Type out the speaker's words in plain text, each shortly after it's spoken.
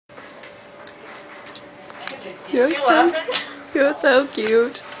You're so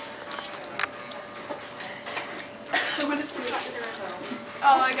cute.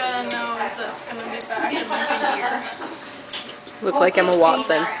 Oh, I got a nose that's gonna be back in like a year. Look like Emma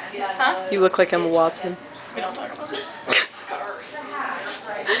Watson. Huh? You look like Emma Watson. We don't talk about it.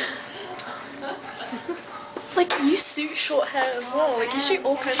 Like, you suit short hair as well. Like, you shoot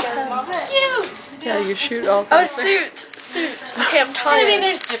all kinds of hair. Cute! Yeah, you shoot all Oh, kinds. suit. Okay, I'm tired. I mean,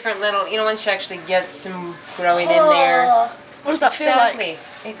 there's different little, you know, once you actually get some growing in there. What does that feel like?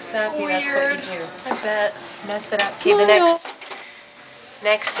 Exactly, that's Weird. what you do. I bet. Mess it up. Okay, the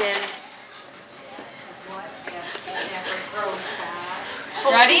next is...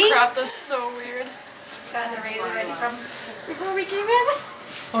 Holy Ready? crap, that's so weird. Got the razor ready from before we came in?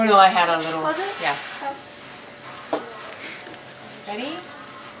 Oh no, I had a little... Was it? Yeah. Ready?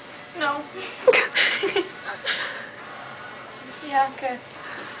 No. Yeah, okay.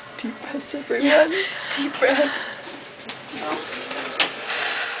 Deep breaths, everyone. Deep breaths.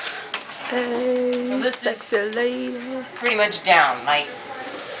 Hey, So this sexy is lady. pretty much down, like...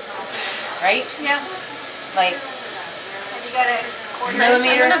 Right? Yeah. Like... Have you got a quarter?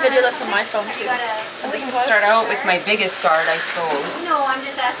 Millimeter. I'm gonna video this on my phone Have too. you got a... We can start out with my biggest guard, I suppose. No, I'm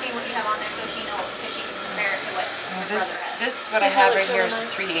just asking what you have on there so she knows, because she can compare it to what her brother has. This what I have right here is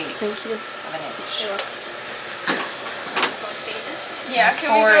Thank 3/8 of an inch. Going stages? Yeah,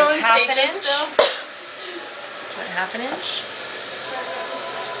 can we Four go is in half an stages inch. still? What, half an inch?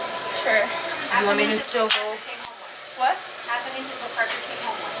 Sure. You want me to still go? What? Half an inch is what Parker came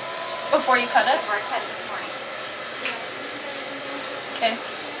home with. Before you cut it? Before I cut it this morning. Okay.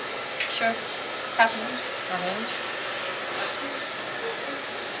 Sure. Half an inch. Half an inch.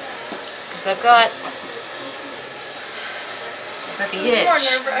 Because I've got the This is more inch.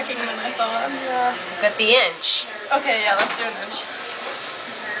 nerve-wracking than I thought. Yeah. I've got the inch. Okay, yeah, let's do an inch.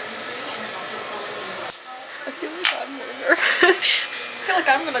 I feel like I'm more nervous. I feel like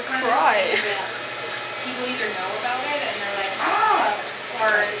I'm gonna cry. People either know about it and they're like, ah,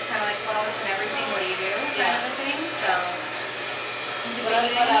 or it's kind of like, well, it's everything, what do you do, kind of a thing, so.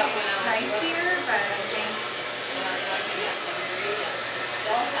 Debating nice here, but I think.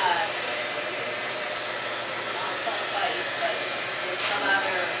 Still had sulfite, but there's some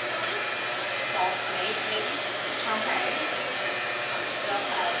other sulfate maybe. Okay. Still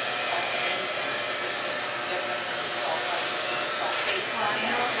had sulfate, different than sulfate. I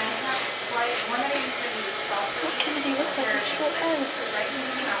know, and I have quite, one of these things is sulfate. What Kennedy looks like with short hair.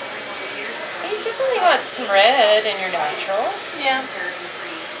 You definitely got some red in your natural. Yeah.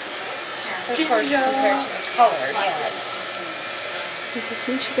 Of course, compared to the color yet. Does this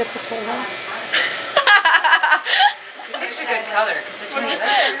mean she gets a soul now? It's a good color because it's really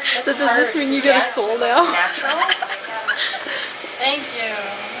So does this mean you get a soul now? natural. Thank you.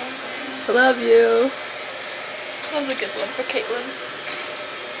 I love you. That was a good one for Caitlin.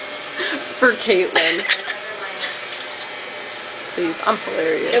 For Caitlin. Please, I'm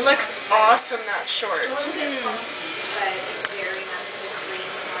hilarious. It looks awesome, that short.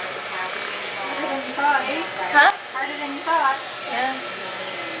 Huh? Harder than you thought. Yeah.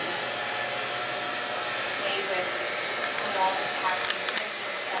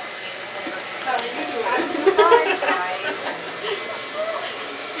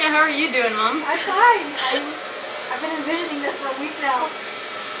 Yeah, how are you doing, Mom? I'm fine. I've been envisioning this for a week now.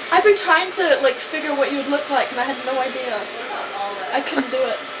 I've been trying to, like, figure what you would look like, and I had no idea. I couldn't do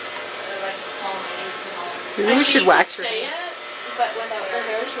it. Maybe we should wax her. Say it, but when the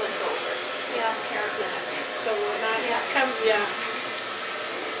hair sheds over. Yeah. So it's kind of, yeah.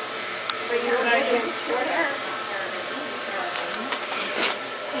 But you're envisioning short hair.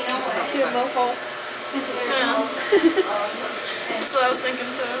 You know what? Do a mohawk. Yeah. That's what I was thinking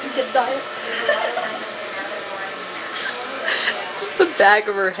too. Dip diet. Just the back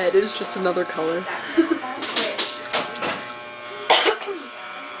of her head is just another color.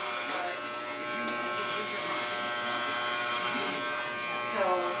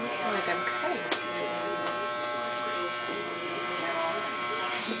 Like I'm cutting.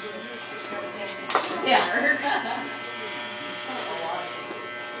 Yeah.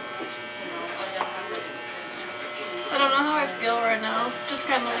 I don't know how I feel right now. Just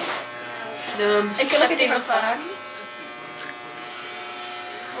kind of Accepting the fact.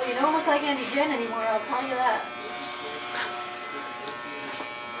 Well, you don't look like Auntie Jen anymore, I'll tell you that.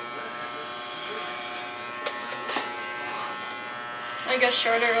 I guess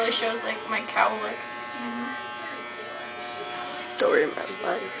shorter really shows like my cow looks. Story of my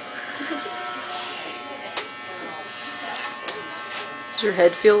life. Does your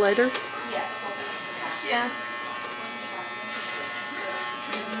head feel lighter? Yeah.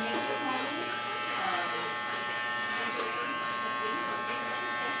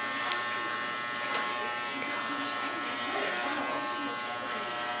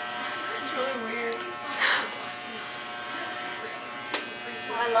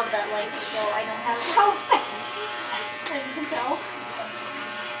 love that life, so I don't have a problem. As you can tell.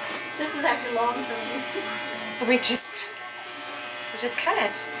 This is actually long for me. We just cut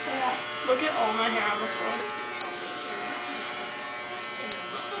it. Yeah. Look at all my hair on the floor.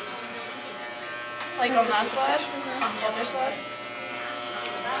 Like on that side, on the other side.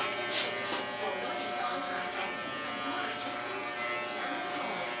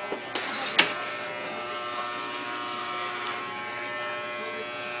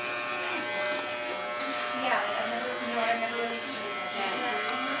 Yeah, I've never really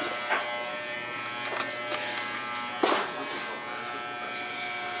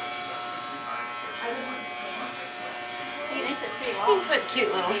He makes it pretty You long. put cute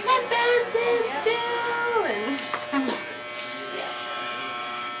little headbands in still, and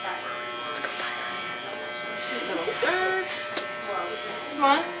cute little scarves.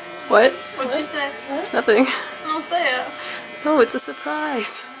 What? What? What'd you say? Nothing. I'll say it. Oh, it's a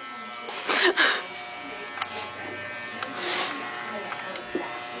surprise.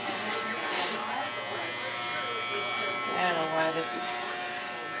 I don't know why this.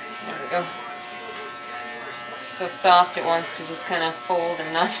 There we go. It's just so soft it wants to just kind of fold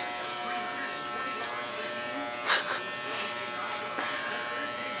and not.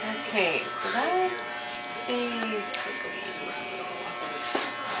 Okay, so that's basically.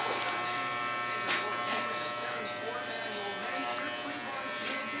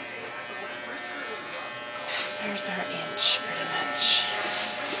 There's our inch, pretty much.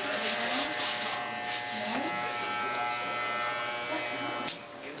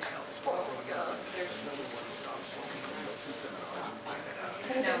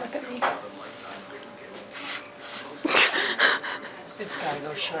 Look at me. It's gotta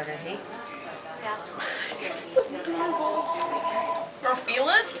go shorter, hey? Yeah. You're so adorable. Or feel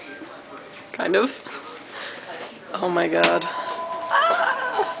it? Kind of. Oh my god.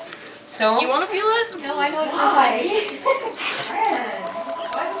 So, Do you want to feel it? No, I know why.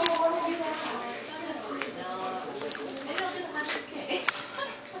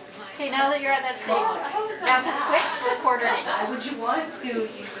 Okay, now that you're at that stage, now to quit recording. would you want to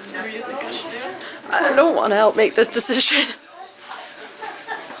use What do you think I should do? I don't want to help make this decision.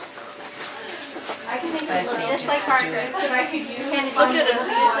 I can make I it see, just just like do Parker. it. Kennedy, Look at it. it'll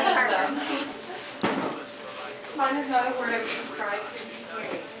be just like Parker. Fun is not a word I would describe to you.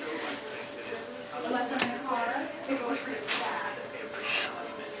 Unless I'm in a car, it goes really fast.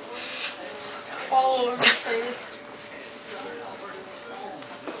 All over my face.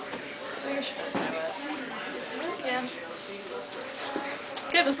 Where should I do it? Yeah.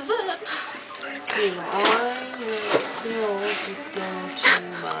 Okay, this is it. Okay, well, I will still just go to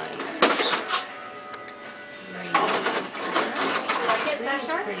my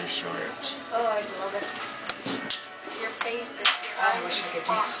That's pretty short. Oh, I love it. Your face is I wish I could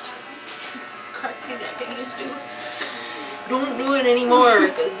do that. Crack my neck and just do. Don't do it anymore,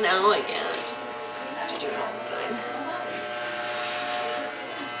 because now I can't. I used to do it all the time.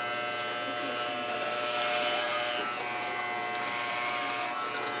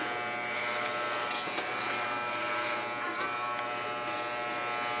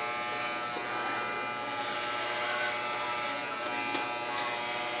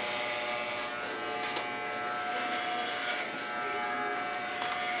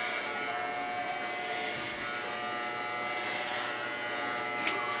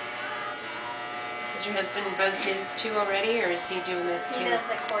 Does your husband buzz his too already, or is he doing this too? He does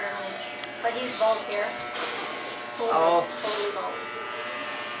like quarter of an inch, but he's bald here. Oh. Totally bald.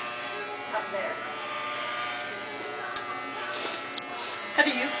 Up there. How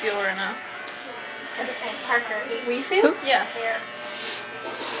do you feel right now? And Parker hates We feel? Yeah. hair.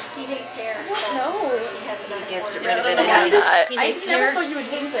 He hates hair. So No. he hasn't done it. Gets for rid of it. I He I hates never hair. thought you would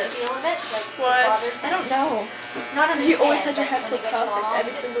hate this. Feeling it, like What? it bothers him. I don't know. Not on his You always head, had your but hair when so it gets perfect long,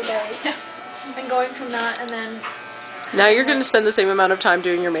 every it's- single day. Yeah. And going from that and then, Now you're going to spend the same amount of time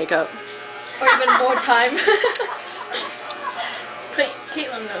doing your makeup. or even more time. But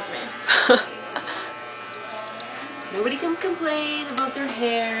Caitlin knows me. Nobody can complain about their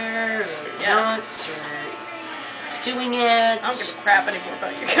hair, or Yeah. knots, or doing it. I don't give a crap anymore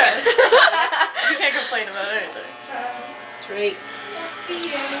about you guys. You can't complain about anything. That's right.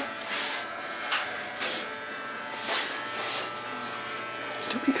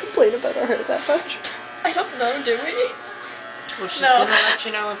 Do we complain about our hair that much? I don't know, do we? Well, she's No. gonna let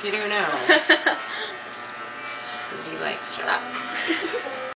you know if you do now. She's gonna be like, shut up.